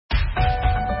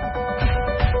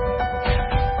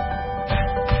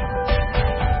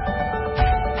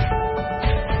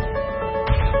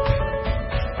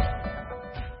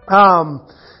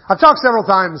I've talked several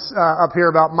times up here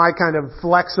about my kind of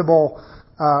flexible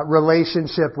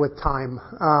relationship with time.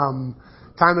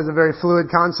 Time is a very fluid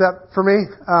concept for me.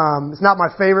 It's not my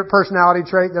favorite personality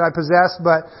trait that I possess,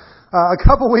 but a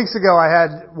couple weeks ago I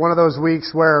had one of those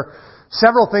weeks where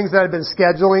several things that I'd been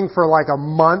scheduling for like a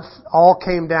month all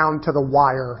came down to the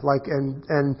wire.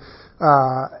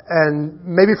 And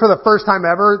maybe for the first time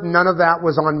ever, none of that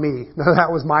was on me. None of that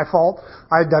was my fault.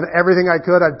 I had done everything I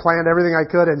could. I'd planned everything I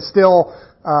could, and still,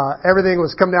 everything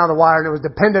was come down the wire, and it was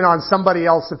dependent on somebody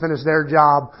else to finish their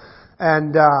job.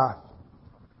 And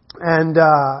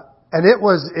it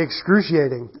was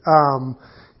excruciating.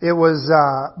 It was,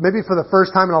 maybe for the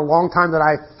first time in a long time that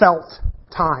I felt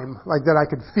time, like that I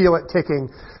could feel it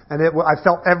ticking. And I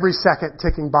felt every second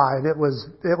ticking by, and it was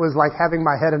like having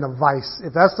my head in a vice.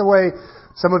 If that's the way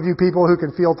some of you people who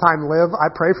can feel time live,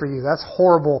 I pray for you. That's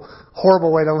horrible,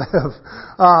 horrible way to live.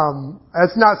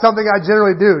 It's not something I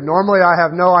generally do. Normally I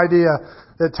have no idea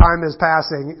that time is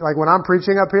passing. Like when I'm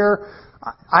preaching up here,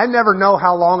 I never know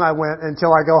how long I went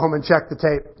until I go home and check the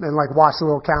tape and like watch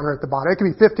the little counter at the bottom. It could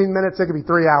be 15 minutes, it could be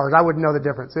 3 hours. I wouldn't know the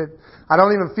difference. I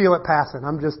don't even feel it passing.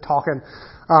 I'm just talking.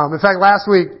 In fact, last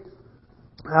week,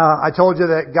 I told you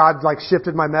that God like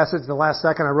shifted my message the last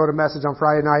second. I wrote a message on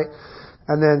Friday night,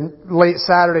 and then late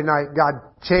Saturday night, God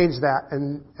changed that,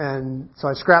 and so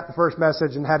I scrapped the first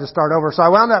message and had to start over. So I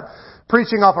wound up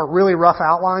preaching off a really rough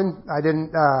outline. I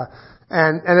didn't,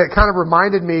 and it kind of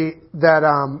reminded me that,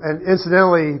 and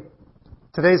incidentally,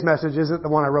 today's message isn't the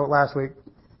one I wrote last week.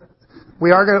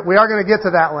 We are gonna get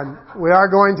to that one. We are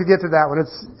going to get to that one.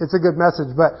 It's a good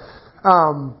message, but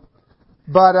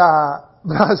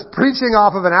I was preaching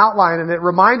off of an outline, and it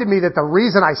reminded me that the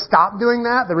reason I stopped doing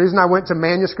that, the reason I went to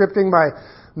manuscripting my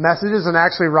messages and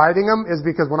actually writing them, is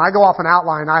because when I go off an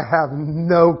outline, I have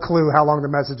no clue how long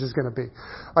the message is going to be.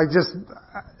 Like just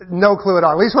no clue at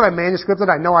all. At least when I manuscripted,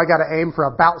 I know I got to aim for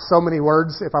about so many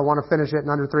words if I want to finish it in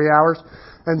under 3 hours.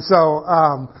 And so,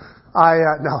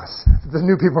 the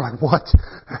new people are like, what?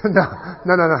 No.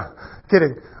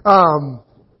 Kidding.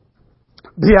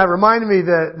 Yeah, it reminded me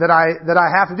that I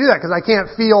have to do that because I can't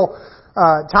feel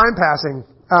time passing.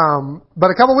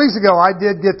 But a couple weeks ago, I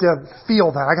did get to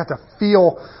feel that. I got to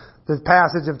feel the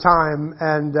passage of time,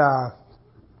 and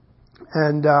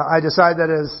I decided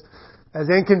that as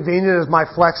inconvenient as my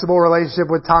flexible relationship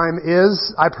with time is,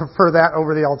 I prefer that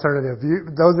over the alternative.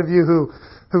 Those of you who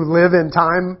live in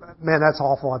time, man, that's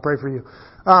awful. I pray for you.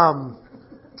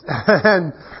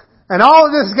 And all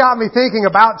of this got me thinking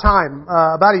about time.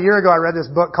 About a year ago, I read this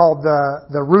book called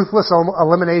The Ruthless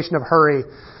Elimination of Hurry.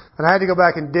 And I had to go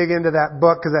back and dig into that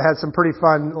book because it had some pretty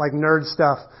fun, like, nerd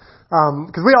stuff.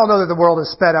 Because we all know that the world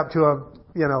is sped up to a,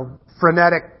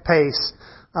 frenetic pace.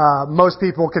 Most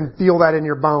people can feel that in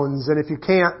your bones. And if you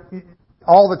can't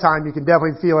all the time, you can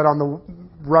definitely feel it on the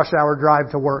rush hour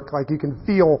drive to work. Like, you can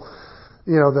feel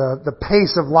the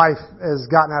pace of life has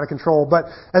gotten out of control. But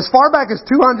as far back as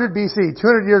 200 BC,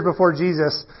 200 years before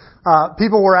Jesus,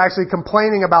 people were actually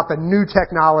complaining about the new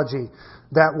technology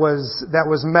that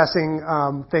was messing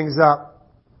things up.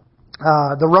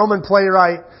 The Roman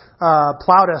playwright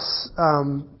Plautus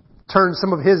turned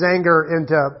some of his anger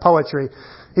into poetry.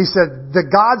 He said, "The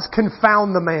gods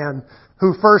confound the man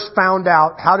who first found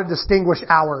out how to distinguish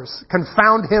hours.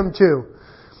 Confound him too,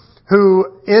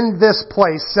 who in this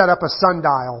place set up a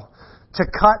sundial to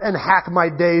cut and hack my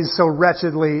days so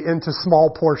wretchedly into small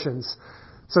portions."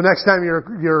 So next time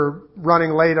you're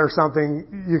running late or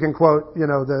something, you can quote,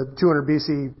 the 200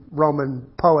 BC Roman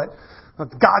poet.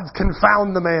 "God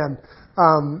confound the man."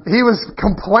 He was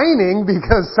complaining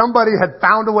because somebody had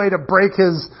found a way to break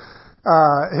his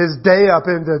day up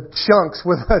into chunks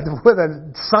with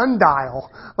a sundial.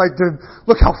 Like,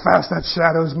 look how fast that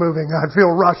shadow's moving. I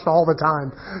feel rushed all the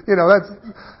time.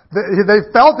 They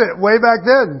felt it way back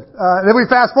then. Then we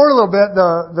fast forward a little bit.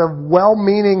 The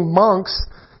well-meaning monks,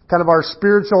 kind of our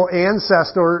spiritual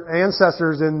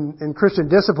ancestors in Christian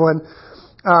discipline,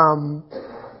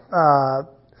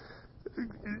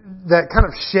 that kind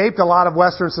of shaped a lot of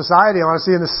Western society,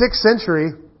 honestly. In the 6th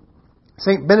century,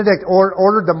 St. Benedict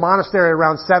ordered the monastery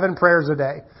around 7 prayers a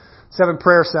day, 7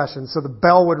 prayer sessions. So the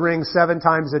bell would ring 7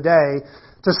 times a day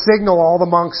to signal all the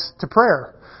monks to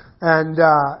prayer.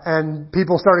 And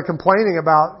people started complaining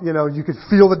about, you could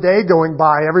feel the day going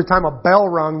by. Every time a bell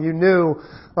rung, you knew,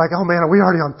 like, oh man, are we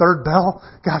already on 3rd bell?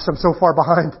 Gosh, I'm so far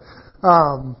behind.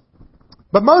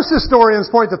 But most historians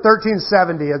point to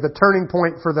 1370 as the turning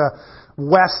point for the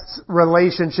West's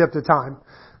relationship to time.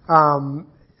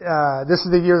 This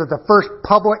is the year that the first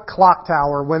public clock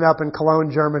tower went up in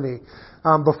Cologne, Germany.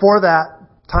 Before that,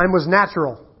 time was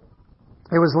natural.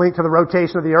 It was linked to the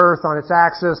rotation of the earth on its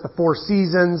axis, the 4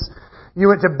 seasons. You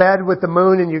went to bed with the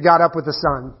moon and you got up with the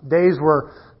sun. Days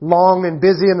were long and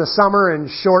busy in the summer and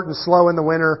short and slow in the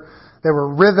winter. There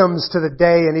were rhythms to the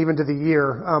day and even to the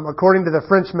year. According to the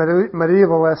French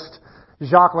medievalist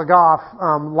Jacques Le Goff,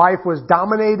 life was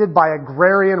dominated by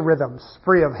agrarian rhythms,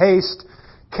 free of haste,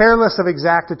 careless of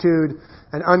exactitude,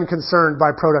 and unconcerned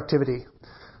by productivity.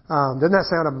 Doesn't that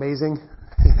sound amazing?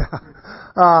 Yeah.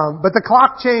 But the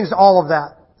clock changed all of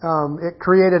that. It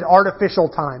created artificial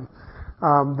time.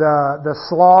 The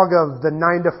slog of the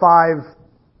 9 to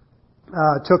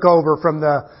 5 took over from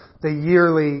the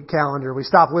yearly calendar. We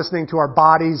stopped listening to our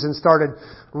bodies and started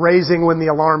raising when the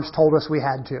alarms told us we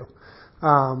had to.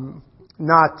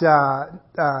 Not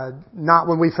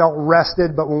when we felt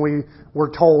rested, but when we were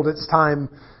told it's time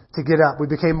to get up. We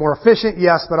became more efficient,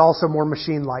 yes, but also more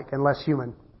machine-like and less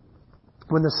human.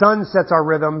 When the sun sets our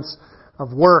rhythms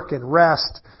of work and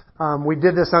rest, we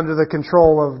did this under the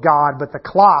control of God, but the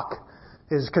clock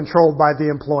is controlled by the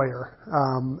employer,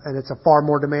 and it's a far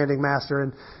more demanding master.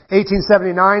 In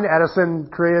 1879, Edison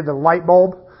created the light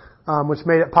bulb, which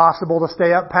made it possible to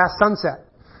stay up past sunset.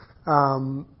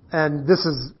 And this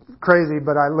is crazy,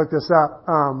 but I looked this up.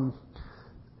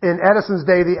 In Edison's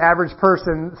day, the average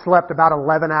person slept about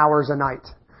 11 hours a night.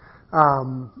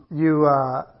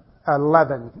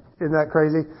 11. Isn't that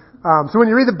crazy? So when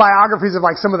you read the biographies of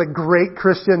like some of the great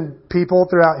Christian people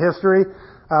throughout history,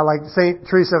 like Saint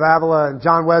Teresa of Avila and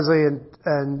John Wesley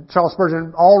and Charles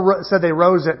Spurgeon, all said they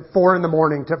rose at 4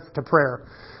 a.m. to prayer.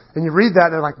 And you read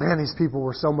that and they're like, man, these people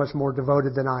were so much more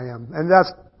devoted than I am. And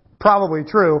that's probably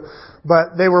true,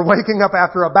 but they were waking up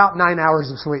after about 9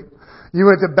 hours of sleep. You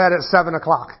went to bed at 7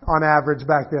 o'clock on average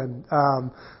back then.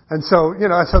 And so,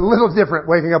 it's a little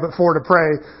different waking up at 4 to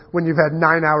pray when you've had 9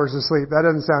 hours of sleep. That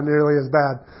doesn't sound nearly as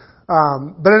bad.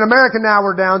 But in America now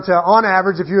we're down to, on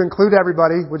average, if you include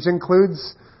everybody, which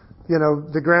includes,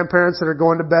 the grandparents that are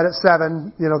going to bed at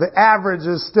 7, the average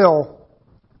is still,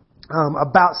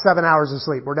 about 7 hours of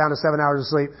sleep. We're down to 7 hours of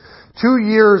sleep. 2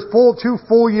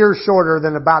 full years shorter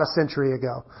than about a century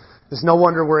ago. It's no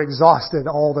wonder we're exhausted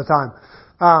all the time.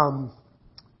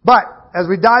 But as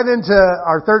we dive into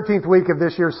our 13th week of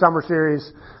this year's summer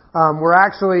series, we're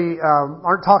actually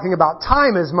aren't talking about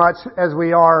time as much as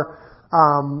we are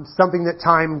something that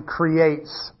time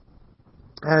creates,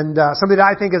 and something that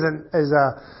I think is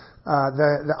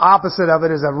the opposite of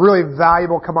it is a really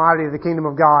valuable commodity of the kingdom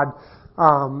of God,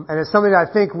 and it's something that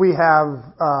I think we have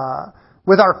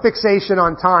with our fixation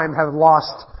on time have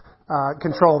lost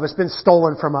control of. It's been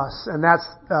stolen from us, and that's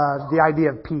the idea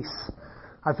of peace.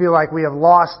 I feel like we have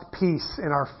lost peace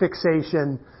in our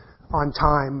fixation on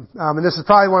time. And this is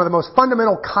probably one of the most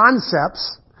fundamental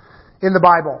concepts in the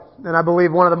Bible. And I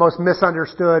believe one of the most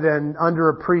misunderstood and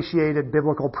underappreciated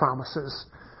biblical promises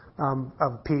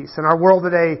of peace. In our world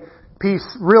today, peace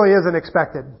really isn't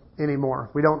expected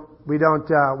anymore. We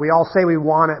all say we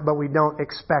want it, but we don't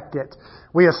expect it.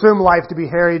 We assume life to be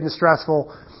harried and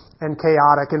stressful and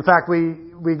chaotic. In fact, we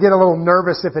get a little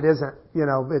nervous if it isn't.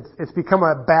 It's become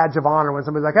a badge of honor when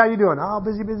somebody's like, "How you doing?" "Oh,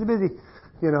 busy, busy, busy."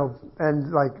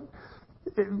 And like,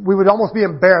 we would almost be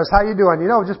embarrassed. "How you doing?"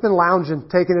 "Just been lounging,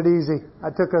 taking it easy.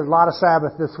 I took a lot of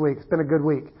Sabbath this week. It's been a good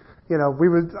week."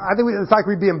 It's like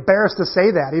we'd be embarrassed to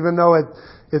say that, even though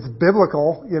it's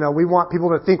biblical. We want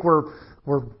people to think we're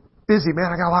busy.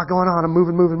 "Man, I got a lot going on. I'm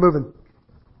moving.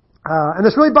 And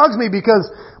this really bugs me because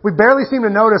we barely seem to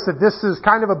notice that this is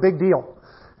kind of a big deal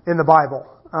in the Bible.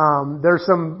 There's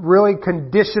some really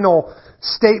conditional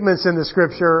statements in the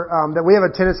scripture that we have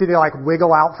a tendency to like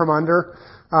wiggle out from under.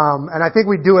 And I think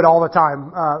we do it all the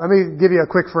time. Let me give you a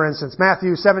quick for instance.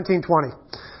 Matthew 17:20.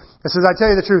 It says, "I tell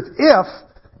you the truth, if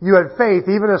you had faith,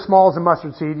 even as small as a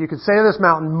mustard seed, you could say to this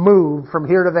mountain, 'Move from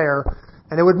here to there,'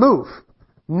 and it would move.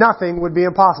 Nothing would be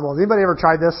impossible." Has anybody ever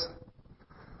tried this?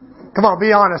 Come on,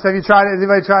 be honest. Have you tried it? Has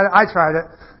anybody tried it? I tried it.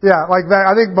 Yeah, like that.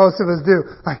 I think most of us do.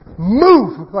 Like,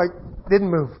 move! Like, didn't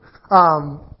move.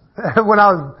 When I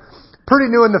was pretty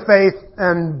new in the faith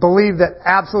and believed that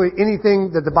absolutely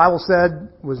anything that the Bible said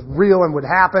was real and would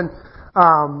happen,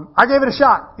 I gave it a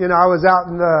shot. I was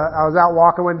out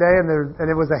walking one day and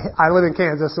it was I live in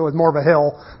Kansas, so it was more of a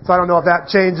hill. So I don't know if that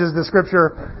changes the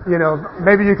scripture.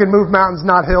 Maybe you can move mountains,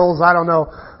 not hills. I don't know.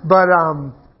 But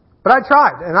I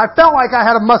tried, and I felt like I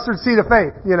had a mustard seed of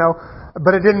faith,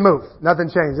 but it didn't move. Nothing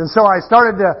changed. And so I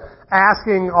started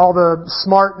asking all the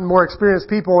smart and more experienced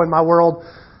people in my world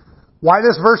why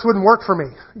this verse wouldn't work for me.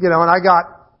 And I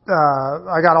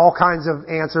got all kinds of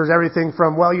answers, everything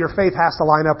from, well, your faith has to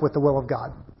line up with the will of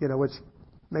God, which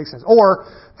makes sense. Or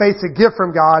faith's a gift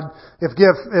from God.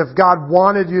 If God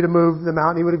wanted you to move the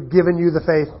mountain, He would have given you the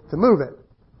faith to move it.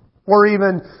 Or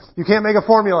even, you can't make a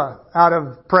formula out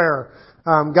of prayer.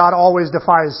 God always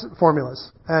defies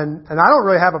formulas. And I don't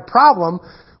really have a problem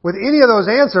with any of those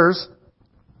answers,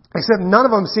 except none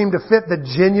of them seem to fit the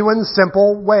genuine,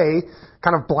 simple way,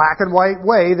 kind of black and white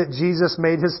way that Jesus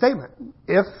made his statement.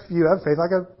 If you have faith like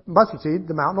a mustard seed,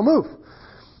 the mountain will move.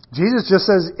 Jesus just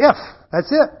says, if. That's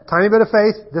it. Tiny bit of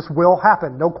faith. This will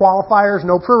happen. No qualifiers,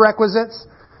 no prerequisites.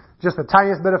 Just the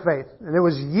tiniest bit of faith. And it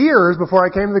was years before I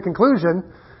came to the conclusion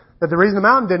that the reason the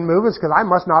mountain didn't move is because I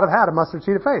must not have had a mustard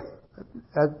seed of faith.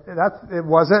 It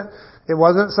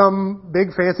wasn't some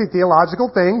big fancy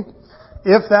theological thing.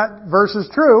 If that verse is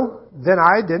true, then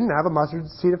I didn't have a mustard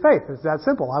seed of faith. It's that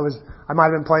simple. I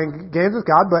might have been playing games with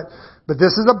God, but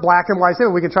this is a black and white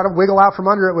statement. We can try to wiggle out from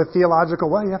under it with theological,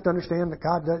 well, you have to understand that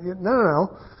God does.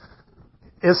 No.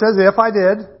 It says if I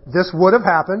did, this would have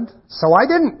happened, so I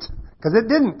didn't. Because it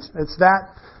didn't. It's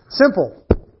that simple.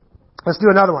 Let's do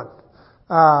another one.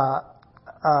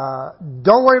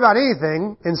 Don't worry about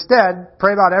anything. Instead,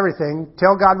 pray about everything.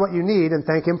 Tell God what you need and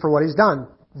thank Him for what He's done.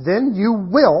 Then you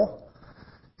will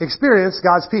experience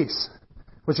God's peace,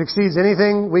 which exceeds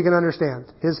anything we can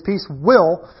understand. His peace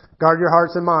will guard your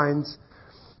hearts and minds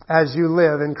as you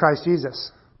live in Christ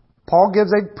Jesus. Paul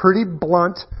gives a pretty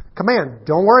blunt command.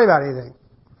 Don't worry about anything.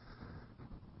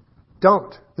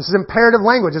 Don't. This is imperative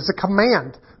language. It's a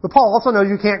command. But Paul also knows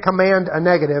you can't command a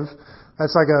negative.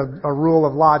 That's like a rule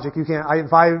of logic. You can't.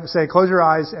 If I say close your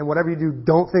eyes and whatever you do,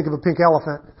 don't think of a pink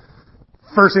elephant.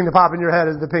 First thing to pop in your head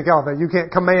is the pink elephant. You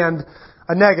can't command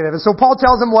a negative. And so Paul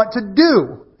tells them what to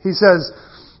do. He says,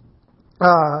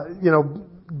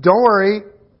 don't worry,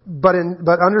 but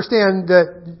understand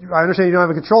that I understand you don't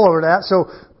have a control over that. So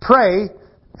pray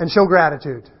and show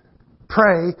gratitude.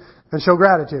 Pray and show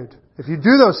gratitude. If you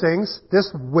do those things, this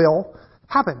will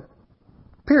happen.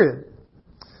 Period.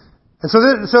 And so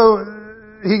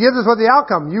he gives us what the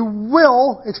outcome. You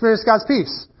will experience God's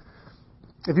peace.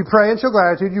 If you pray and show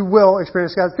gratitude, you will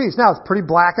experience God's peace. Now, it's pretty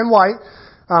black and white.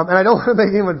 And I don't want to make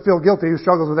anyone feel guilty who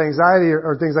struggles with anxiety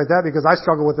or things like that, because I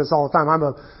struggle with this all the time.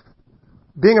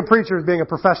 Being a preacher is being a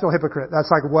professional hypocrite.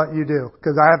 That's like what you do.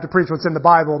 Because I have to preach what's in the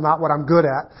Bible, not what I'm good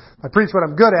at. If I preach what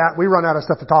I'm good at, we run out of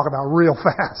stuff to talk about real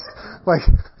fast.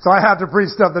 So I have to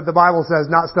preach stuff that the Bible says,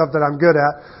 not stuff that I'm good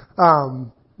at.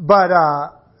 But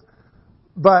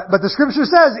the scripture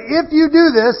says, if you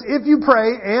do this, if you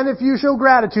pray, and if you show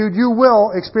gratitude, you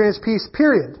will experience peace,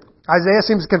 period. Isaiah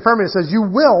seems to confirm it. It says, you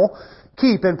will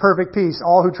keep in perfect peace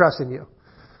all who trust in you.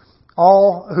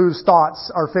 All whose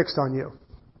thoughts are fixed on you.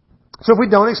 So if we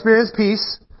don't experience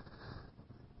peace,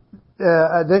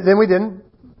 then we didn't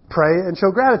pray and show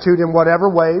gratitude in whatever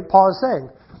way Paul is saying.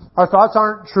 Our thoughts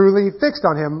aren't truly fixed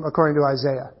on Him, according to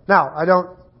Isaiah. Now, I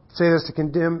don't say this to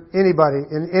condemn anybody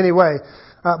in any way,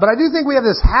 but I do think we have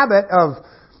this habit of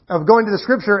going to the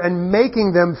Scripture and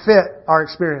making them fit our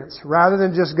experience, rather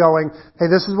than just going, hey,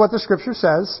 this is what the Scripture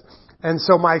says, and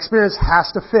so my experience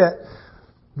has to fit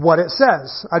what it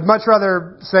says. I'd much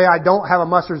rather say I don't have a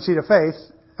mustard seed of faith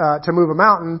to move a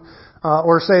mountain,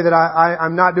 or say that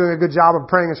I'm not doing a good job of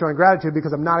praying and showing gratitude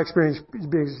because I'm not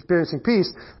experiencing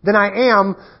peace, than I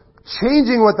am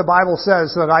changing what the Bible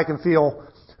says so that I can feel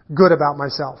good about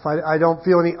myself. I don't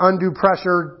feel any undue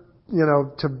pressure,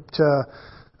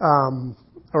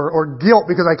 or guilt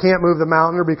because I can't move the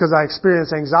mountain or because I experience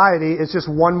anxiety. It's just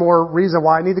one more reason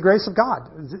why I need the grace of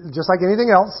God. Just like anything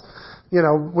else,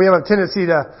 we have a tendency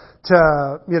to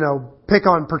pick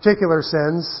on particular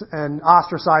sins and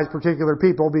ostracize particular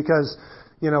people because,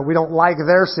 we don't like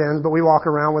their sins, but we walk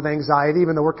around with anxiety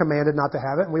even though we're commanded not to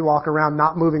have it. And we walk around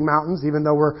not moving mountains even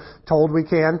though we're told we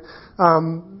can.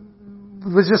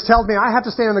 Which just tells me I have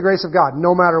to stand on the grace of God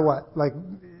no matter what. Like,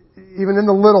 even in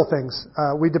the little things,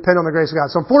 we depend on the grace of God.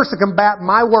 So I'm forced to combat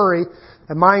my worry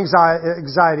and my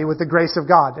anxiety with the grace of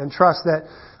God and trust that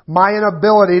my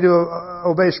inability to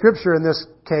obey Scripture in this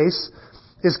case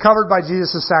is covered by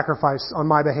Jesus' sacrifice on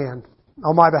my behalf.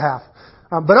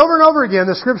 But over and over again,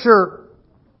 the Scripture,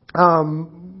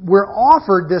 we're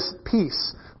offered this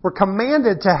peace. We're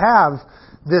commanded to have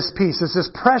this peace. It's this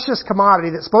precious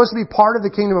commodity that's supposed to be part of the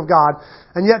kingdom of God,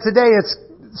 and yet today it's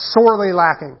sorely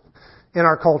lacking in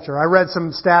our culture. I read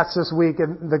some stats this week,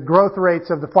 and the growth rates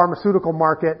of the pharmaceutical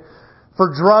market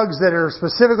for drugs that are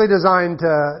specifically designed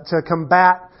to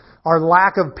combat our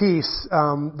lack of peace,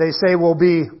 they say will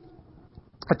be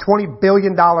a $20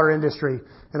 billion industry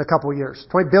in a couple of years.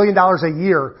 $20 billion a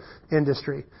year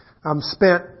industry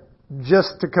spent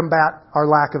just to combat our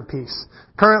lack of peace.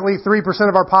 Currently, 3%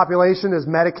 of our population is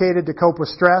medicated to cope with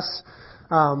stress.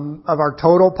 Of our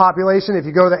total population, if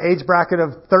you go to the age bracket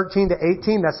of 13 to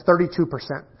 18, that's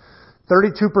 32%.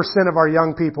 32% of our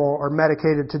young people are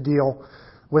medicated to deal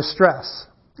with stress.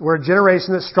 We're a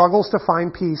generation that struggles to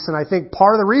find peace, and I think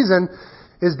part of the reason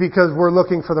is because we're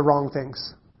looking for the wrong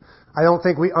things. I don't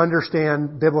think we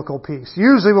understand biblical peace.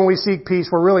 Usually when we seek peace,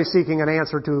 we're really seeking an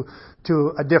answer to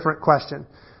a different question.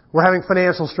 We're having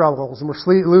financial struggles, and we're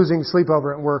losing sleep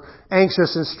over it, and we're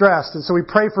anxious and stressed, and so we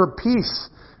pray for peace.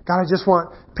 God, I just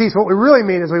want peace. What we really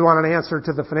mean is we want an answer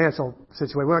to the financial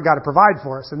situation. We want God to provide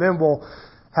for us, and then we'll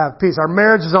have peace. Our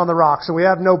marriage is on the rocks, and we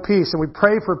have no peace, and we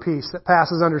pray for peace that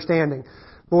passes understanding.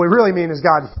 What we really mean is,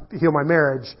 God, heal my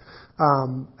marriage,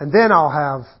 and then I'll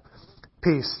have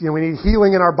peace. We need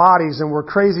healing in our bodies, and we're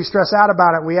crazy stressed out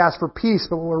about it. We ask for peace,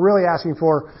 but what we're really asking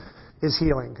for is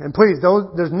healing. And please,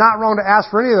 there's not wrong to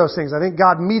ask for any of those things. I think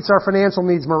God meets our financial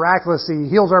needs miraculously. He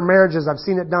heals our marriages. I've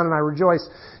seen it done, and I rejoice.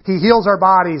 He heals our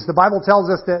bodies. The Bible tells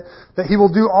us that He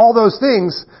will do all those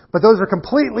things, but those are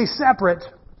completely separate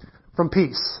from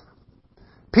peace.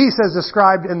 Peace, as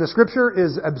described in the Scripture,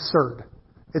 is absurd.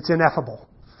 It's ineffable.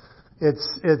 We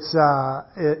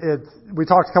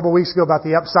talked a couple of weeks ago about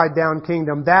the upside down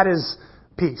kingdom. That is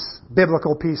peace.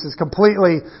 Biblical peace is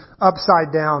completely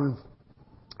upside down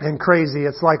and crazy.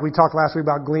 It's like we talked last week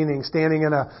about gleaning, standing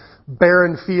in a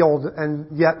barren field and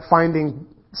yet finding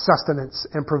sustenance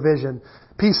and provision.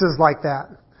 Peace is like that.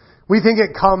 We think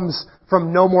it comes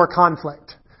from no more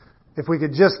conflict. If we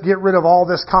could just get rid of all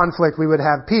this conflict, we would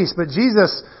have peace. But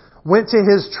Jesus went to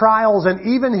His trials and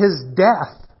even His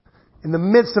death in the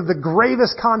midst of the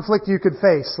gravest conflict you could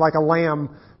face, like a lamb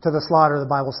to the slaughter, the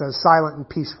Bible says, silent and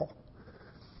peaceful.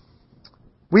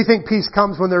 We think peace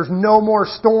comes when there's no more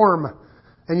storm,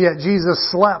 and yet Jesus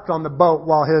slept on the boat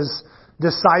while His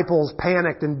disciples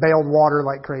panicked and bailed water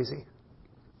like crazy.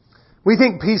 We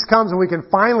think peace comes when we can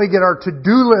finally get our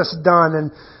to-do list done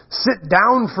and sit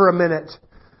down for a minute.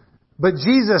 But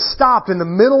Jesus stopped in the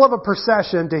middle of a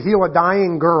procession to heal a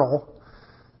dying girl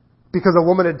because a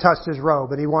woman had touched His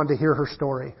robe and He wanted to hear her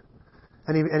story.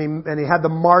 And he had the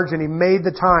margin. He made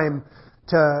the time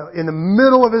to, in the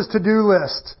middle of His to-do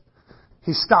list,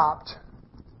 He stopped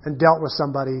and dealt with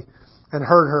somebody and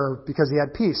heard her because He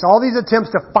had peace. All these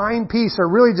attempts to find peace are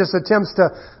really just attempts to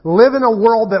live in a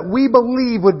world that we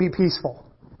believe would be peaceful.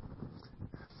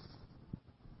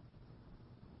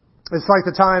 It's like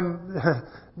the time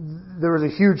there was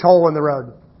a huge hole in the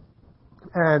road,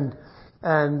 and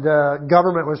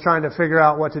government was trying to figure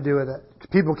out what to do with it.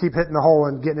 People keep hitting the hole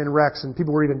and getting in wrecks, and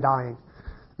people were even dying.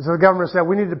 And so the government said,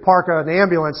 we need to park an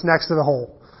ambulance next to the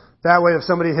hole. That way if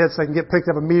somebody hits, they can get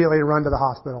picked up immediately and run to the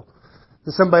hospital.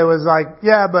 And somebody was like,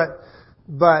 yeah, but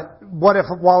what if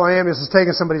while an ambulance is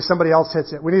taking somebody else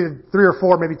hits it? We needed 3 or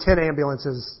 4, maybe 10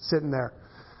 ambulances sitting there.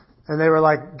 And they were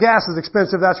like, gas is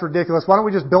expensive, that's ridiculous. Why don't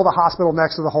we just build a hospital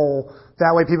next to the hole?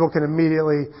 That way people can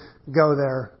immediately go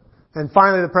there. And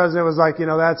finally the president was like,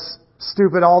 that's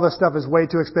stupid. All this stuff is way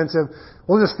too expensive.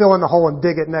 We'll just fill in the hole and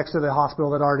dig it next to the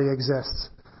hospital that already exists.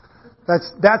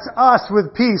 That's us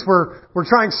with peace. We're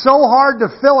trying so hard to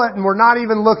fill it, and we're not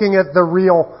even looking at the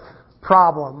real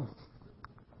problem.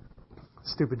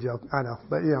 Stupid joke, I know,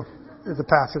 but it's a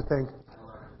pastor thing.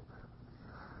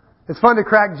 It's fun to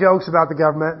crack jokes about the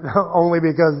government, only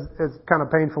because it's kind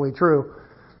of painfully true.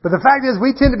 But the fact is,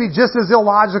 we tend to be just as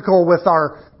illogical with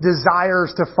our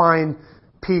desires to find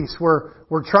peace. We're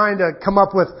trying to come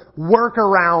up with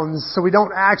workarounds so we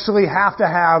don't actually have to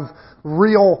have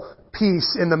real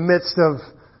peace in the midst of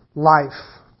life.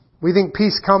 We think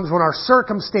peace comes when our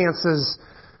circumstances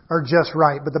are just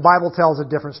right, but the Bible tells a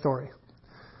different story.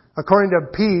 According to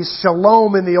peace,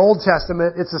 shalom in the Old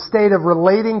Testament, it's a state of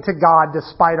relating to God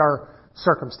despite our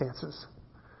circumstances.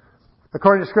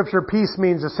 According to Scripture, peace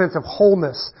means a sense of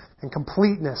wholeness and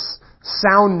completeness,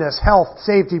 soundness, health,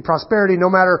 safety, prosperity. No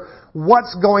matter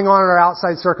what's going on in our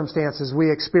outside circumstances, we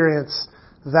experience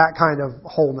that kind of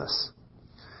wholeness.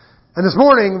 And this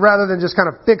morning, rather than just kind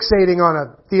of fixating on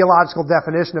a theological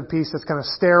definition of peace that's kind of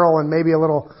sterile and maybe a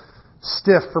little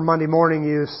stiff for Monday morning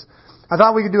use, I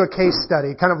thought we could do a case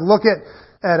study, kind of look at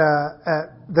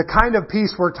the kind of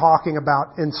peace we're talking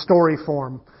about in story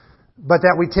form, but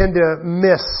that we tend to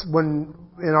miss when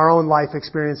in our own life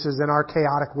experiences in our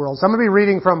chaotic world. So I'm going to be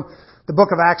reading from the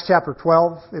book of Acts chapter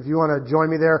 12, if you want to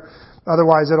join me there.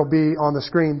 Otherwise, it'll be on the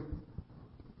screen.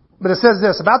 But it says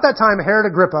this: about that time, Herod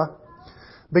Agrippa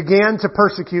began to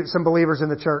persecute some believers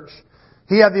in the church.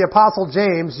 He had the apostle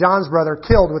James, John's brother,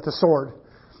 killed with the sword.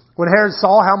 When Herod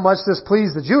saw how much this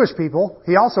pleased the Jewish people,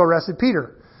 he also arrested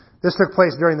Peter. This took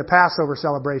place during the Passover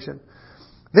celebration.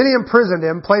 Then he imprisoned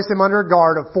him, placed him under a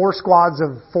guard of 4 squads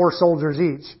of 4 soldiers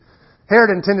each.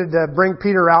 Herod intended to bring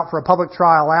Peter out for a public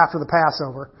trial after the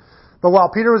Passover. But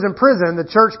while Peter was in prison, the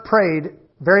church prayed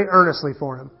very earnestly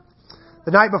for him.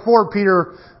 The night before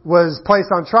Peter was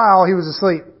placed on trial, he was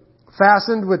asleep,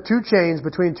 fastened with 2 chains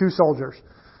between 2 soldiers.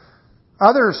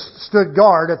 Others stood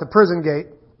guard at the prison gate.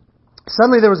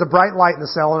 Suddenly there was a bright light in the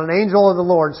cell, and an angel of the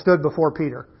Lord stood before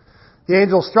Peter. The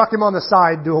angel struck him on the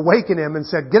side to awaken him and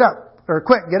said, "Get up," or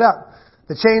 "Quick, get up."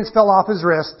 The chains fell off his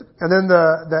wrist, and then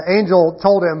the angel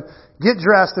told him, "Get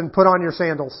dressed and put on your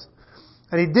sandals."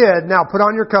 And he did. "Now put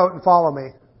on your coat and follow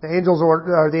me." The angels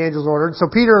ordered. So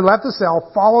Peter left the cell,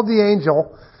 followed the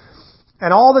angel,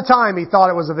 and all the time he thought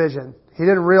it was a vision. He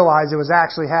didn't realize it was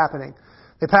actually happening.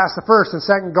 They passed the first and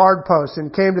second guard posts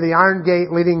and came to the iron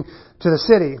gate leading to the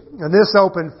city, and this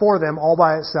opened for them all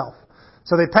by itself.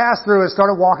 So they passed through and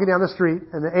started walking down the street,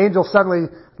 and the angel suddenly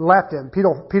left him.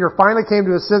 Peter finally came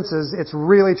to his senses. "It's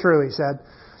really true," he said.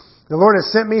 "The Lord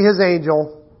has sent me his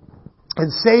angel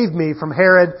and saved me from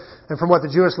Herod and from what the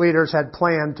Jewish leaders had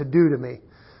planned to do to me."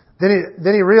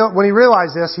 When he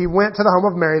realized this, he went to the home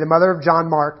of Mary, the mother of John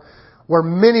Mark, where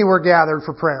many were gathered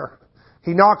for prayer.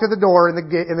 He knocked at the door in the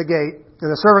gate,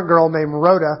 and a servant girl named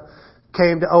Rhoda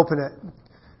came to open it.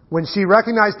 When she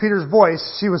recognized Peter's voice,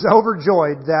 she was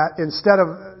overjoyed that instead of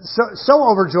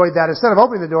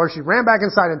opening the door, she ran back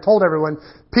inside and told everyone,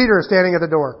 "Peter is standing at the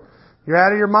door." "You're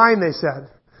out of your mind," they said.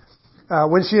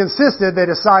 When she insisted, they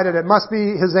decided it must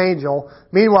be his angel.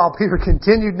 Meanwhile, Peter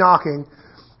continued knocking.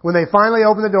 When they finally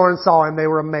opened the door and saw him, they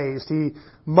were amazed. He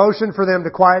motioned for them to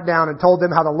quiet down and told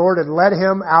them how the Lord had led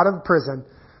him out of prison.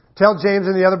 "Tell James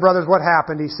and the other brothers what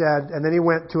happened," he said, and then he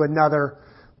went to another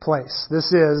place.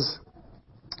 This is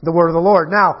the word of the Lord.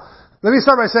 Now, let me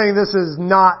start by saying this is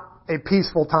not a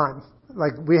peaceful time.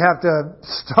 We have to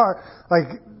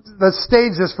let's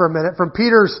stage this for a minute. From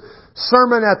Peter's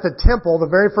sermon at the temple, the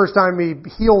very first time he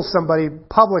heals somebody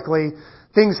publicly,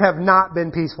 things have not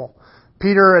been peaceful.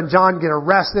 Peter and John get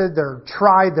arrested, they're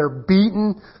tried, they're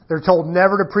beaten, they're told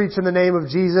never to preach in the name of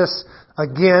Jesus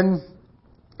again.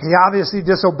 He obviously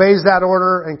disobeys that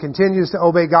order and continues to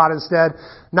obey God instead.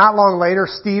 Not long later,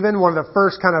 Stephen, one of the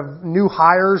first kind of new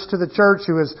hires to the church,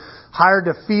 who was hired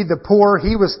to feed the poor,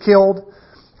 he was killed.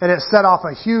 And it set off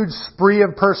a huge spree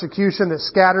of persecution that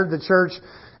scattered the church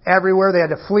everywhere. They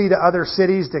had to flee to other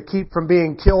cities to keep from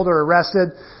being killed or arrested.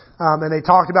 And they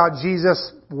talked about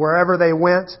Jesus wherever they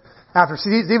went. After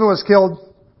Stephen was killed,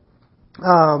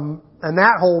 and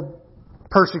that whole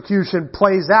persecution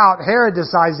plays out, Herod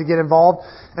decides to get involved,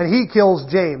 and he kills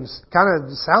James. Kind of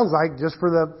sounds like just for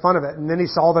the fun of it. And then he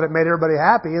saw that it made everybody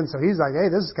happy, and so he's like, "Hey,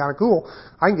 this is kind of cool.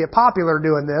 I can get popular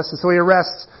doing this." And so he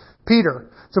arrests Peter.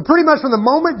 So pretty much from the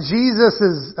moment Jesus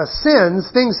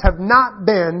ascends, things have not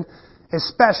been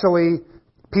especially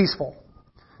peaceful.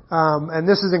 And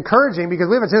this is encouraging because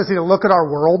we have a tendency to look at our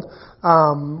world,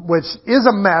 which is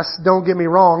a mess, don't get me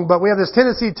wrong, but we have this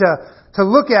tendency to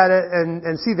look at it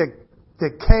and see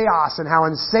the chaos and how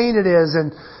insane it is,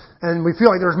 and we feel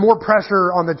like there's more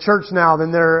pressure on the church now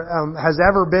than there has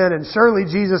ever been, and surely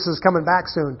Jesus is coming back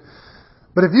soon.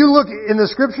 But if you look in the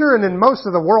scripture and in most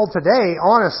of the world today,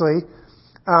 honestly,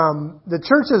 the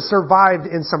church has survived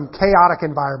in some chaotic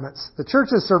environments. The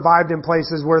church has survived in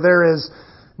places where there is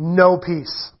no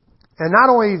peace. And not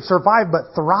only survived,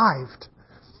 but thrived.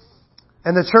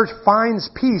 And the church finds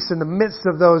peace in the midst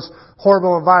of those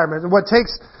horrible environments. And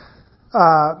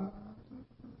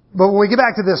but when we get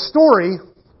back to this story,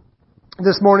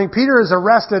 this morning, Peter is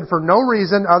arrested for no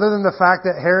reason other than the fact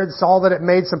that Herod saw that it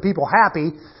made some people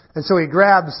happy. And so he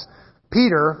grabs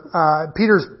Peter.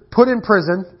 Peter's put in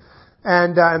prison.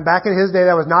 And back in his day,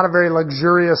 that was not a very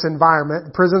luxurious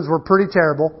environment. Prisons were pretty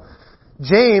terrible.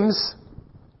 James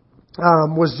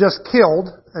was just killed,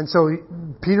 and so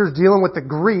Peter's dealing with the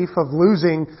grief of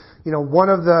losing, one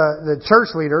of the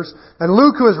church leaders. And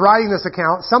Luke, who is writing this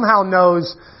account, somehow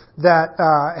knows that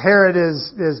Herod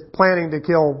is planning to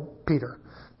kill Peter.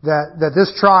 That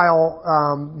this trial,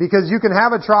 because you can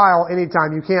have a trial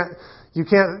anytime, you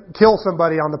can't kill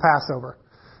somebody on the Passover.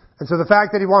 And so the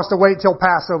fact that he wants to wait till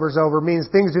Passover's over means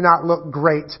things do not look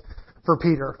great for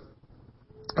Peter.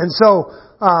 And so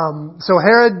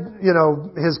Herod,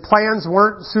 his plans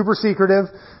weren't super secretive.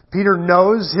 Peter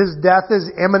knows his death is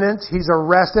imminent. He's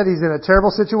arrested. He's in a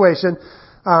terrible situation.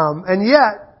 And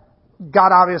yet,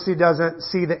 God obviously doesn't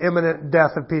see the imminent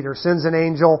death of Peter. Sends an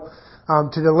angel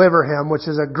to deliver him, which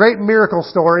is a great miracle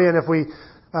story. And if we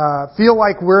feel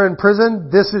like we're in prison,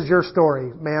 this is your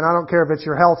story. Man, I don't care if it's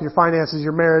your health, your finances,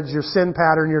 your marriage, your sin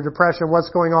pattern, your depression, what's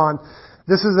going on.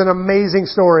 This is an amazing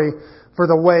story for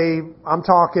the way, I'm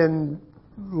talking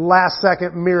last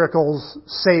second miracles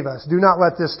save us. Do not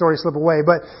let this story slip away.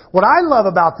 But what I love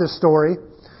about this story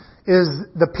is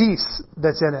the peace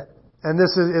that's in it. And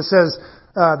it says,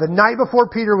 the night before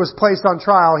Peter was placed on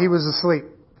trial, he was asleep,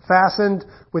 fastened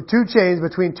with 2 chains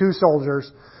between 2 soldiers.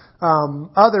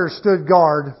 Others stood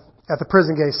guard at the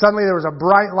prison gate. Suddenly there was a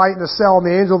bright light in the cell, and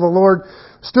the angel of the Lord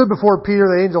stood before Peter.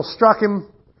 The angel struck him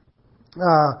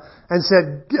and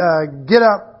said, get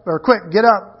up, or quick, get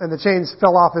up. And the chains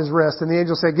fell off his wrist. And the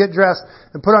angel said, get dressed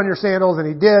and put on your sandals. And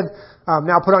he did.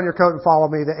 Now put on your coat and follow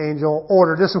me, the angel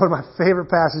ordered. This is one of my favorite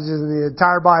passages in the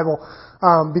entire Bible.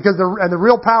 Because the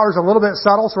real power is a little bit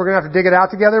subtle, so we're going to have to dig it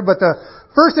out together. But the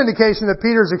first indication that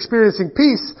Peter's experiencing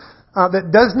peace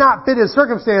that does not fit his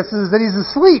circumstances is that he's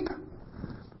asleep.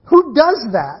 Who does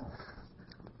that?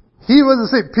 He was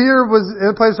asleep. Peter was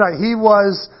in a place right. He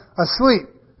was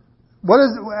asleep. What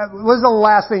was the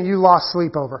last thing you lost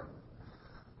sleep over?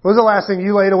 What was the last thing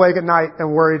you laid awake at night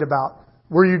and worried about?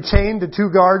 Were you chained to 2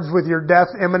 guards with your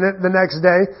death imminent the next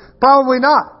day? Probably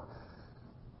not.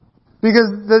 Because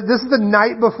this is the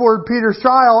night before Peter's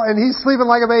trial, and he's sleeping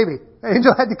like a baby. The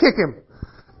angel had to kick him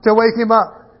to wake him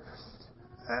up.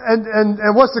 And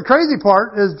what's the crazy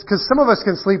part is because some of us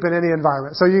can sleep in any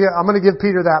environment. So I'm going to give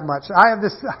Peter that much. I have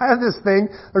this thing.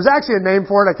 There's actually a name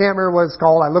for it. I can't remember what it's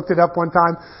called. I looked it up one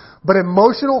time. But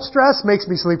emotional stress makes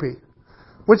me sleepy,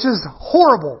 which is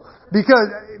horrible because,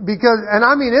 and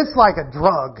I mean, it's like a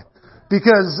drug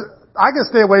because I can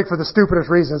stay awake for the stupidest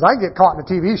reasons. I can get caught in a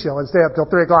TV show and stay up till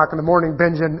 3 o'clock in the morning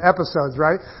binging episodes,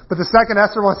 right? But the second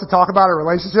Esther wants to talk about a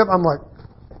relationship, I'm like,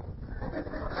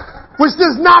 which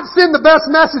does not send the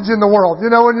best message in the world. You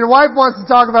know, when your wife wants to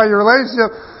talk about your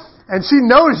relationship and she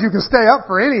knows you can stay up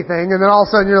for anything, and then all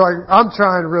of a sudden you're like, I'm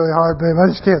trying really hard, babe.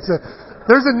 I just can't say.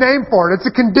 There's a name for it. It's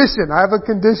a condition. I have a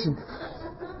condition.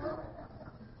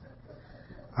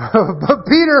 But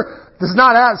Peter does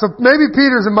not have, so maybe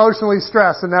Peter's emotionally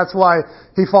stressed and that's why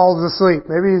he falls asleep.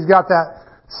 Maybe he's got that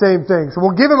same thing. So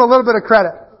we'll give him a little bit of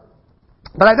credit.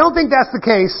 But I don't think that's the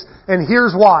case, and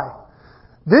here's why.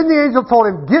 Then the angel told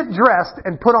him, get dressed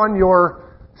and put on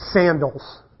your sandals.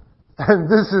 And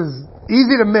this is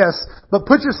easy to miss, but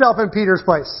put yourself in Peter's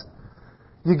place.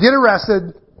 You get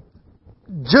arrested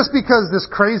just because this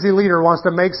crazy leader wants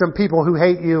to make some people who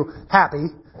hate you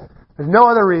happy. There's no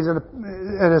other reason.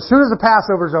 And as soon as the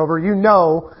Passover's over, you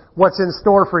know what's in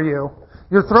store for you.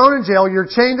 You're thrown in jail, you're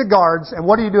chained to guards, and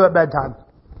what do you do at bedtime?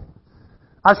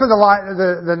 I spent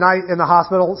the night in the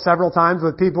hospital several times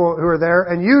with people who are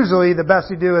there, and usually the best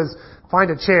you do is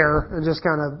find a chair and just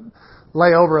kind of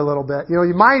lay over a little bit. You know,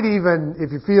 you might even,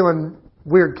 if you're feeling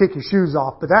weird, kick your shoes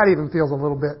off, but that even feels a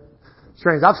little bit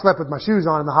strange. I've slept with my shoes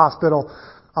on in the hospital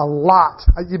a lot.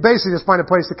 You basically just find a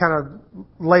place to kind of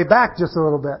lay back just a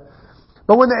little bit.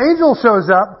 But when the angel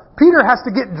shows up, Peter has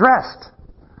to get dressed.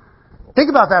 Think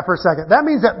about that for a second. That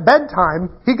means at bedtime,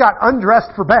 he got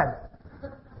undressed for bed.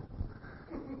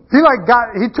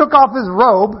 He took off his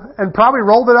robe and probably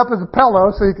rolled it up as a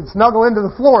pillow so he could snuggle into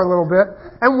the floor a little bit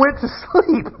and went to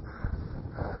sleep.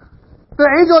 The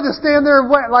angel had to stand there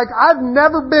and wait. Like, I've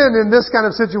never been in this kind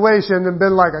of situation and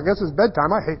been like, I guess it's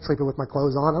bedtime. I hate sleeping with my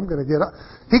clothes on. I'm going to get up.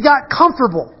 He got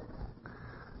comfortable.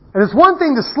 And it's one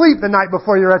thing to sleep the night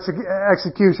before your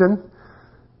execution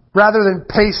rather than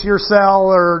pace your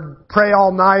cell or pray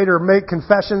all night or make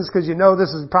confessions because you know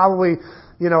this is probably,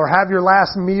 or have your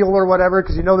last meal or whatever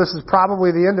because you know this is probably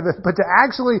the end of it. But to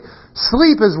actually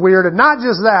sleep is weird, and not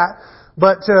just that,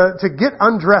 but to get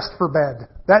undressed for bed.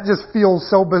 That just feels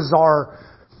so bizarre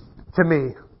to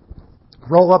me.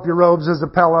 Roll up your robes as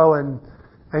a pillow and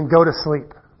go to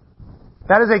sleep.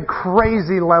 That is a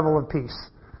crazy level of peace.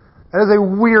 That is a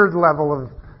weird level of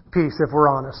peace, if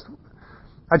we're honest.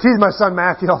 I tease my son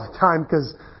Matthew all the time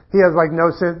because he has like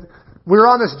no sense. We were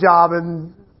on this job,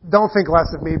 and don't think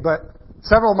less of me, but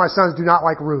several of my sons do not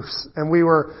like roofs. And we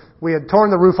had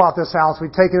torn the roof off this house.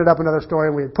 We'd taken it up another story,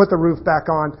 and we had put the roof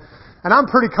back on. And I'm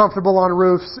pretty comfortable on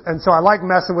roofs, and so I like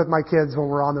messing with my kids when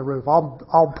we're on the roof.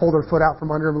 I'll pull their foot out from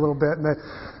under them a little bit.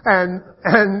 And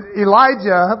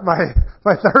Elijah,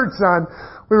 my third son,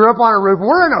 we were up on a roof.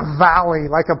 We're in a valley,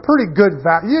 like a pretty good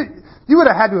valley. You would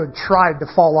have had to have tried to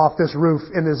fall off this roof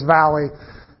in this valley.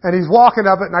 And he's walking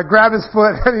up it, and I grab his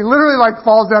foot, and he literally like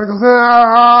falls down and goes,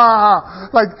 ah!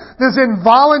 Like this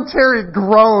involuntary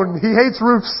groan. He hates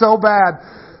roofs so bad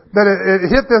that it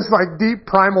hit this like deep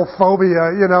primal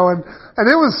phobia, and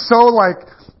it was so like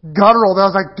guttural that I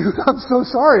was like, dude, I'm so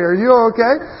sorry. Are you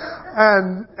okay?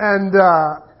 And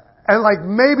like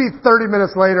maybe 30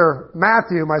 minutes later,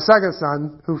 Matthew, my second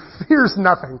son, who fears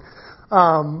nothing,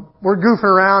 we're goofing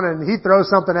around and he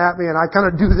throws something at me and I kind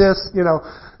of do this,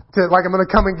 to like I'm going to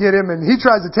come and get him, and he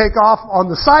tries to take off on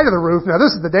the side of the roof. Now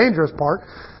this is the dangerous part.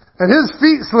 And his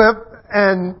feet slip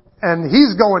and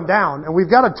he's going down, and we've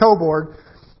got a tow board.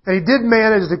 And he did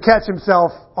manage to catch himself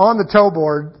on the tow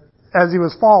board as he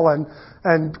was falling.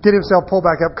 and get himself pulled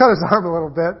back up. Cut his arm a little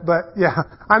bit, but yeah,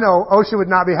 I know OSHA would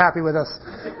not be happy with us.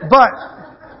 But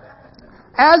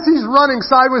as he's running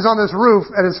sideways on this roof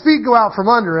and his feet go out from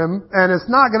under him and it's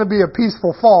not going to be a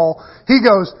peaceful fall, he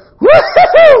goes,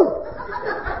 woo-hoo!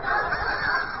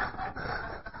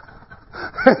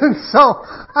 And so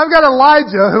I've got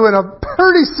Elijah who in a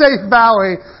pretty safe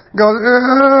valley goes,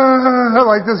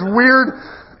 like this weird,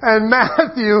 and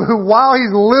Matthew, who while he's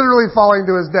literally falling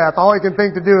to his death, all he can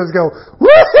think to do is go,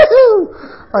 woo-hoo!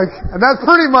 Like, and that's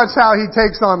pretty much how he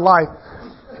takes on life.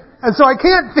 And so I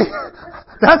can't think,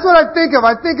 that's what I think of.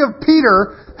 I think of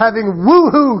Peter having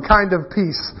woo-hoo kind of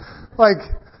peace. Like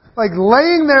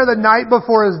laying there the night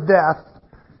before his death,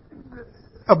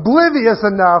 oblivious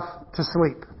enough to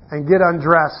sleep and get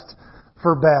undressed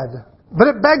for bed. But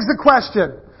it begs the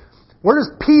question, where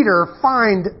does Peter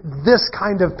find this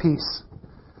kind of peace?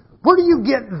 Where do you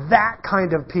get that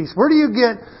kind of peace? Where do you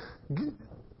get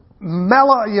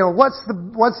mellow, what's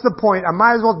the point? I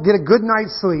might as well get a good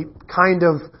night's sleep kind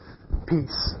of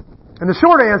peace. And the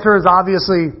short answer is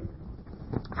obviously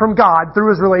from God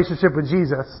through his relationship with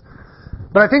Jesus.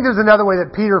 But I think there's another way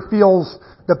that Peter feels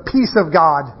the peace of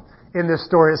God in this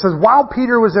story. It says, while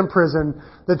Peter was in prison,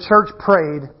 the church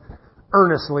prayed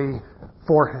earnestly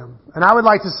for him. And I would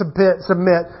like to submit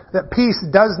that peace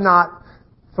does not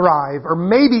thrive or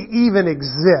maybe even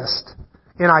exist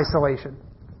in isolation.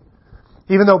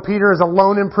 Even though Peter is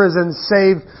alone in prison,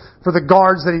 save for the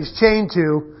guards that he's chained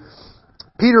to,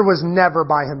 Peter was never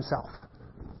by himself.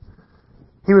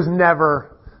 He was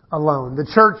never alone.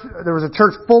 There was a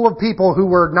church full of people who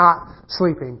were not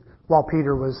sleeping while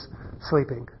Peter was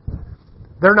sleeping.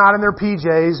 They're not in their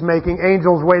PJs making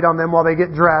angels wait on them while they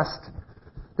get dressed.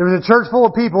 There was a church full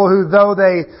of people who, though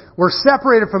they were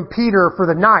separated from Peter for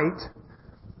the night,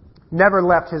 never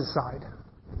left his side.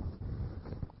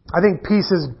 I think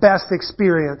peace is best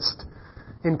experienced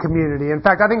in community. In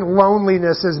fact, I think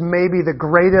loneliness is maybe the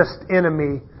greatest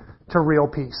enemy to real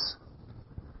peace.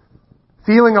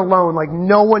 Feeling alone, like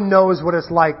no one knows what it's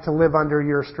like to live under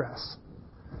your stress.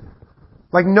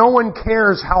 Like no one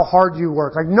cares how hard you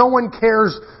work. Like no one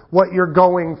cares what you're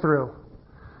going through.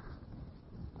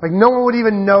 Like no one would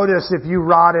even notice if you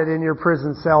rotted in your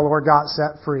prison cell or got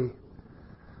set free.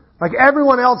 Like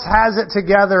everyone else has it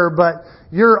together, but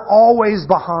you're always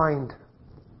behind.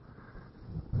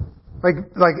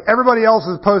 Like everybody else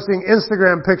is posting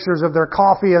Instagram pictures of their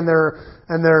coffee and their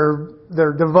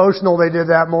devotional they did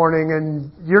that morning,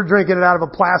 and you're drinking it out of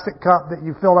a plastic cup that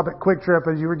you filled up at Quick Trip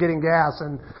as you were getting gas,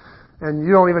 and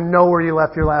you don't even know where you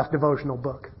left your last devotional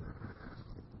book.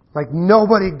 Like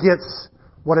nobody gets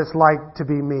what it's like to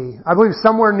be me. I believe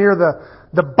somewhere near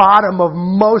the bottom of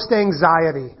most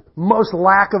anxiety, most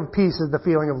lack of peace is the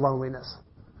feeling of loneliness.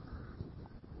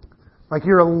 Like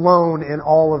you're alone in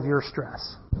all of your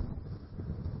stress.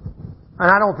 And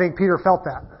I don't think Peter felt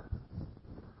that.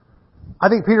 I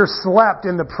think Peter slept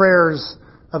in the prayers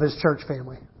of his church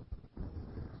family.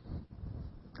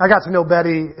 I got to know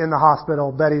Betty in the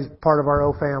hospital. Betty's part of our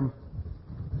OFAM.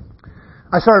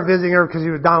 I started visiting her because she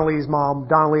was Donna Lee's mom.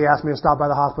 Donna Lee asked me to stop by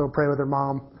the hospital and pray with her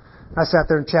mom. I sat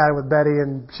there and chatted with Betty,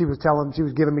 and she was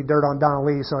giving me dirt on Donna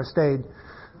Lee, so I stayed.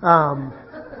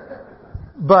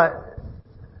 But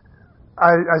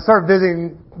I started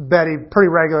visiting Betty pretty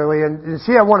regularly, and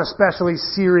she had one especially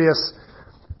serious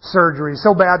surgery,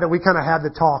 so bad that we kind of had to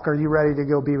talk. Are you ready to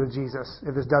go be with Jesus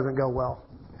if this doesn't go well?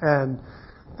 And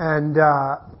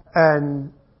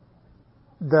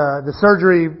the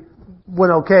surgery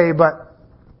went okay, but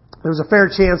there was a fair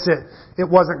chance it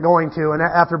wasn't going to. And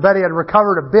after Betty had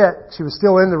recovered a bit, she was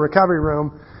still in the recovery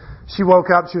room. She woke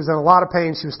up. She was in a lot of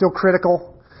pain. She was still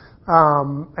critical.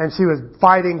 And she was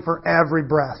fighting for every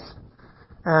breath.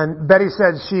 And Betty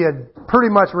said she had pretty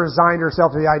much resigned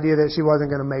herself to the idea that she wasn't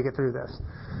going to make it through this.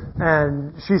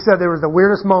 And she said there was the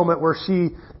weirdest moment where she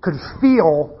could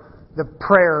feel the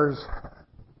prayers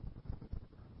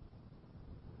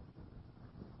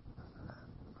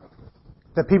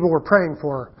that people were praying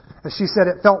for her. And she said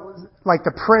it felt like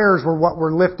the prayers were what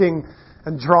were lifting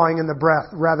and drawing in the breath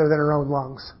rather than her own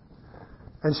lungs.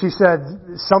 And she said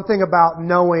something about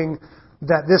knowing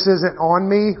that this isn't on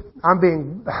me. I'm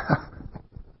being...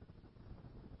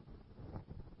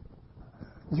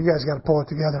 You guys got to pull it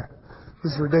together.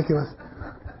 This is ridiculous.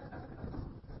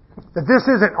 That this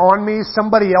isn't on me.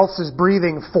 Somebody else is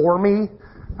breathing for me.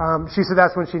 She said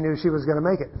that's when she knew she was going to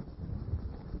make it.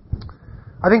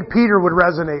 I think Peter would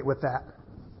resonate with that.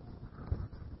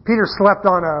 Peter slept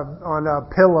on a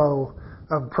pillow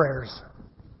of prayers.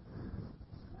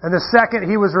 And the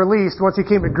second he was released, once he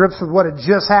came to grips with what had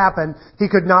just happened, he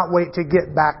could not wait to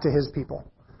get back to his people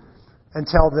and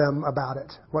tell them about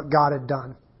it, what God had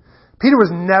done. Peter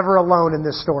was never alone in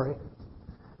this story.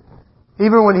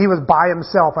 Even when he was by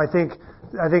himself, I think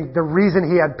the reason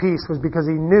he had peace was because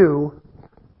he knew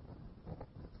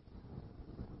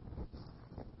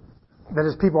that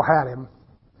his people had him.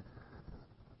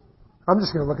 I'm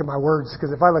just going to look at my words,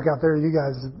 because if I look out there, you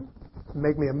guys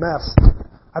make me a mess.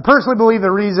 I personally believe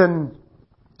the reason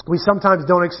we sometimes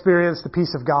don't experience the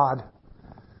peace of God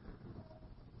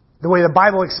the way the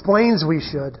Bible explains we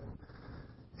should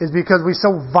is because we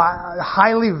so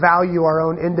highly value our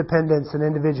own independence and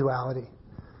individuality.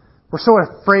 We're so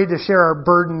afraid to share our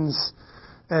burdens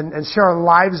and share our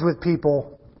lives with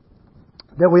people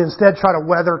that we instead try to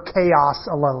weather chaos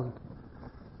alone.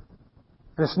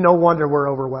 And it's no wonder we're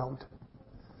overwhelmed.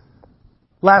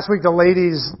 Last week the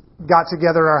ladies got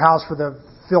together at our house for the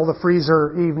fill the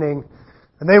freezer evening,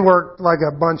 and they worked like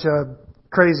a bunch of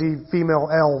crazy female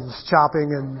elves,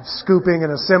 chopping and scooping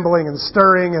and assembling and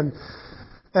stirring and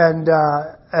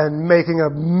making a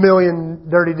million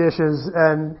dirty dishes,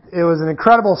 and it was an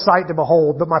incredible sight to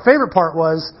behold. But my favorite part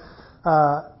was,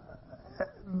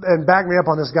 and back me up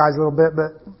on this, guys, a little bit,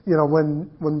 but you know,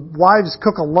 when wives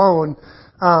cook alone,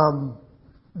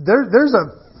 there's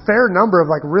a fair number of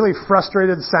like really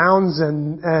frustrated sounds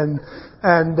and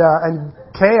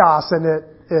chaos, and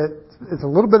it's a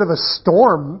little bit of a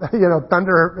storm, you know,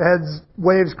 thunderheads,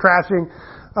 waves crashing.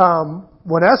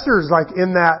 When Esther's like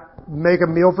in that make a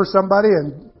meal for somebody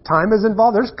and time is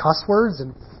involved, there's cuss words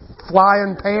and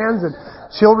flying pans and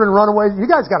children run away. You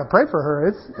guys got to pray for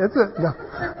her. No.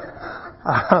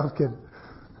 I'm kidding.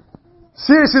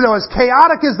 Seriously though, as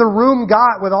chaotic as the room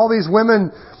got with all these women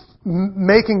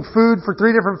making food for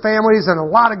 3 different families and a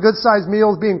lot of good-sized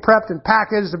meals being prepped and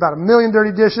packaged, about 1 million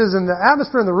dirty dishes, and the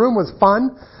atmosphere in the room was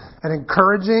fun and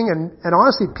encouraging and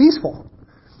honestly peaceful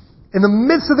in the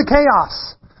midst of the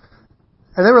chaos.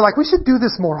 And they were like, we should do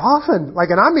this more often.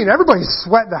 Like, and I mean, everybody's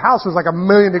sweating. The house was like 1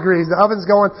 million degrees. The oven's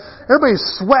going. Everybody's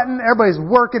sweating. Everybody's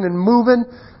working and moving.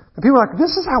 And people are like,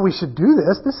 this is how we should do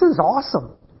this. This is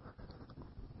awesome.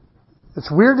 It's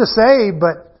weird to say,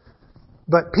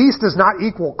 but peace does not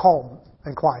equal calm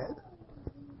and quiet.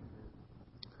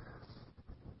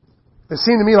 It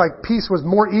seemed to me like peace was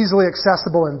more easily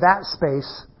accessible in that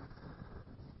space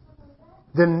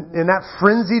than in that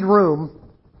frenzied room,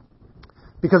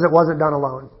 because it wasn't done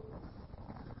alone.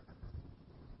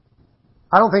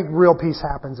 I don't think real peace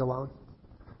happens alone.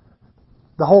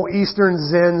 The whole Eastern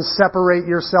Zen, separate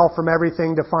yourself from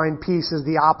everything to find peace, is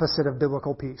the opposite of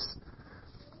biblical peace.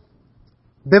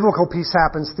 Biblical peace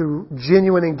happens through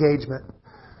genuine engagement,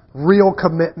 real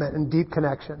commitment, and deep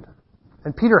connection.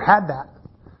 And Peter had that.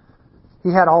 He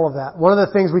had all of that. One of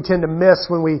the things we tend to miss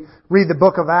when we read the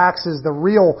book of Acts is the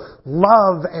real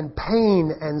love and pain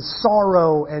and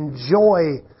sorrow and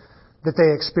joy that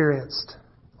they experienced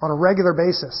on a regular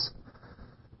basis.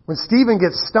 When Stephen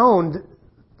gets stoned,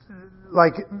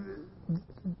 like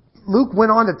Luke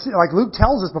went on to, Luke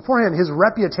tells us beforehand his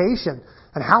reputation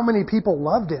and how many people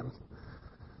loved him.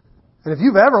 And if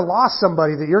you've ever lost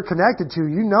somebody that you're connected to,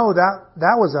 you know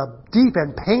that was a deep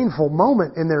and painful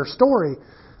moment in their story.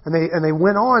 And they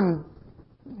went on,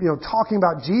 you know, talking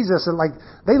about Jesus, and like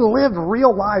they lived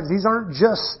real lives. These aren't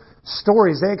just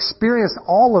stories. They experienced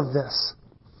all of this.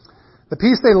 The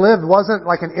peace they lived wasn't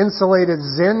like an insulated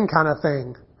Zen kind of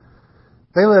thing.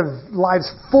 They lived lives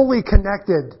fully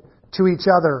connected to each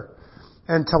other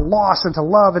and to loss and to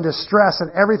love and to stress and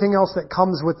everything else that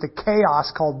comes with the chaos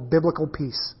called biblical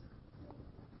peace.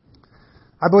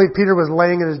 I believe Peter was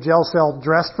laying in his jail cell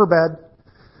dressed for bed,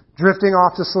 drifting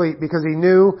off to sleep, because he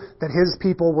knew that his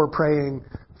people were praying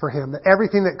for him, that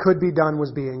everything that could be done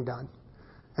was being done.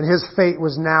 And his fate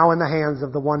was now in the hands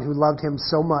of the one who loved him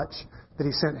so much that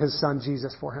he sent his son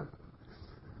Jesus for him.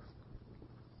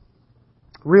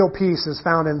 Real peace is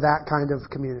found in that kind of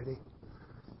community.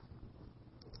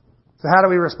 So how do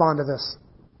we respond to this?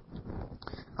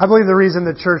 I believe the reason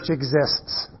the church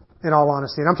exists, in all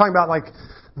honesty, and I'm talking about like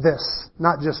this,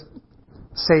 not just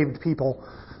saved people,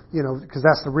 you know, because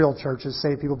that's the real church, is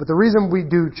saved people. But the reason we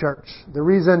do church, the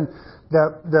reason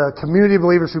that the community of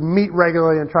believers who meet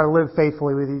regularly and try to live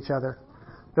faithfully with each other,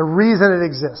 the reason it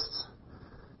exists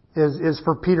is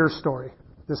for Peter's story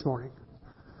this morning.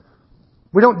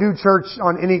 We don't do church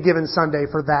on any given Sunday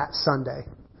for that Sunday.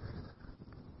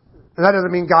 And that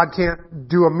doesn't mean God can't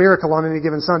do a miracle on any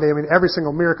given Sunday. I mean, every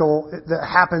single miracle that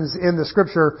happens in the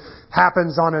Scripture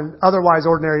happens on an otherwise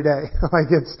ordinary day.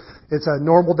 Like it's a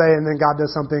normal day, and then God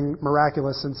does something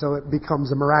miraculous, and so it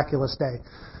becomes a miraculous day.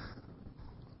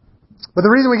 But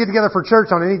the reason we get together for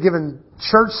church on any given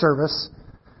church service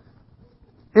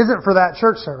isn't for that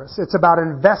church service. It's about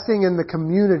investing in the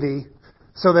community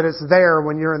so that it's there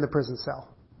when you're in the prison cell.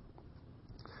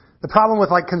 The problem with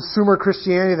like consumer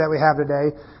Christianity that we have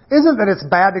today isn't that it's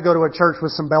bad to go to a church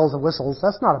with some bells and whistles.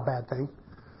 That's not a bad thing.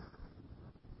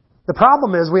 The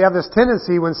problem is we have this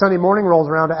tendency when Sunday morning rolls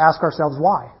around to ask ourselves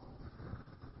why.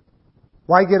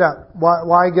 Why get up?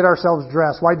 Why get ourselves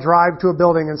dressed? Why drive to a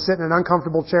building and sit in an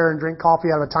uncomfortable chair and drink coffee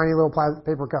out of a tiny little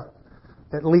paper cup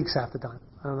that leaks half the time?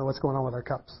 I don't know what's going on with our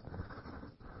cups.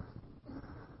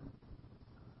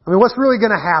 I mean, what's really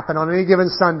going to happen on any given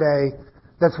Sunday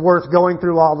that's worth going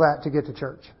through all that to get to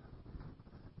church?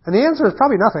 And the answer is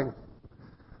probably nothing.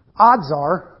 Odds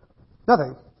are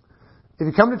nothing. If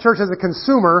you come to church as a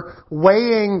consumer,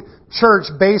 weighing church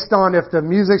based on if the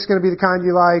music's going to be the kind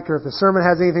you like, or if the sermon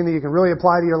has anything that you can really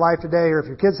apply to your life today, or if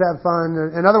your kids have fun.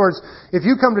 In other words, if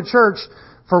you come to church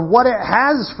for what it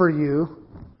has for you,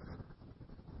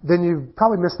 then you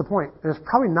probably missed the point. And it's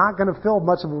probably not going to fill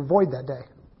much of a void that day.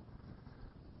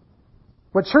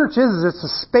 What church is it's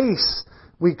a space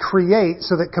we create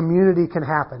so that community can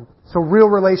happen. So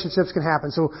real relationships can happen.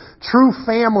 So true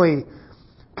family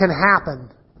can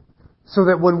happen. So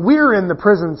that when we're in the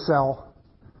prison cell,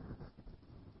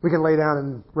 we can lay down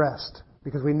and rest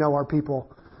because we know our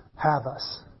people have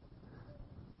us.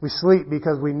 We sleep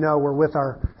because we know we're with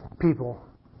our people.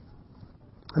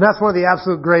 And that's one of the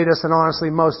absolute greatest and honestly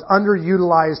most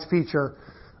underutilized feature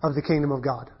of the kingdom of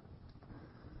God.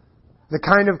 The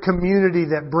kind of community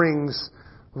that brings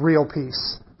real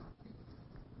peace.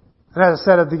 And as I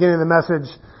said at the beginning of the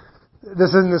message, this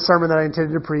isn't the sermon that I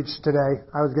intended to preach today.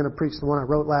 I was going to preach the one I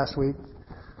wrote last week.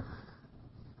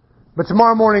 But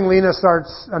tomorrow morning, Lena starts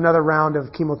another round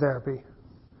of chemotherapy.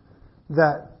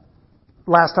 That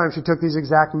last time she took these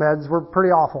exact meds were pretty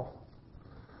awful.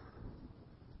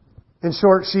 In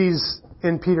short, she's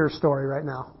in Peter's story right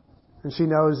now. And she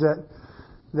knows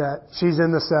that she's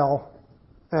in the cell.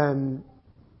 And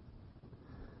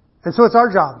so it's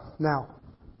our job now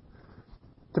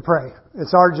to pray.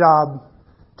 It's our job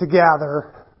to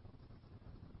gather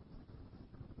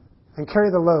and carry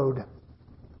the load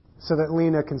so that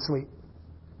Lena can sleep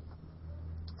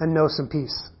and know some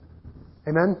peace.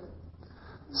 Amen?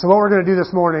 So what we're going to do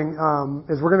this morning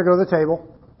is we're going to go to the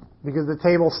table because the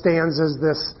table stands as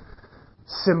this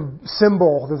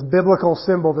symbol, this biblical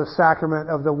symbol, this sacrament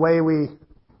of the way we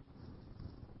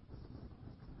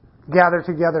gather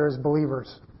together as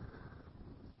believers.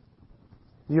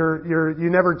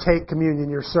 You never take communion,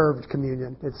 you're served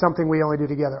communion. It's something we only do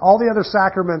together. All the other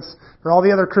sacraments or all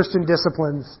the other Christian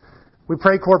disciplines, we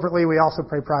pray corporately, we also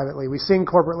pray privately. We sing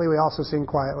corporately, we also sing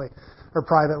quietly or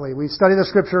privately. We study the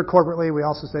scripture corporately, we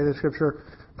also study the scripture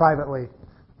privately.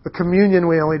 But communion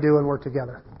we only do when we're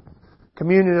together.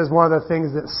 Communion is one of the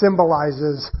things that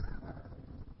symbolizes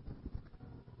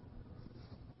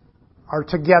our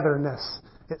togetherness.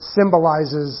 It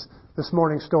symbolizes this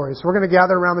morning's story. So we're going to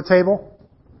gather around the table.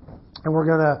 And we're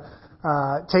going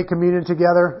to take communion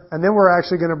together. And then we're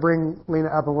actually going to bring Lena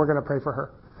up and we're going to pray for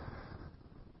her.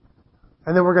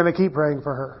 And then we're going to keep praying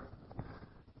for her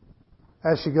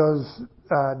as she goes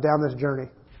down this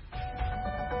journey.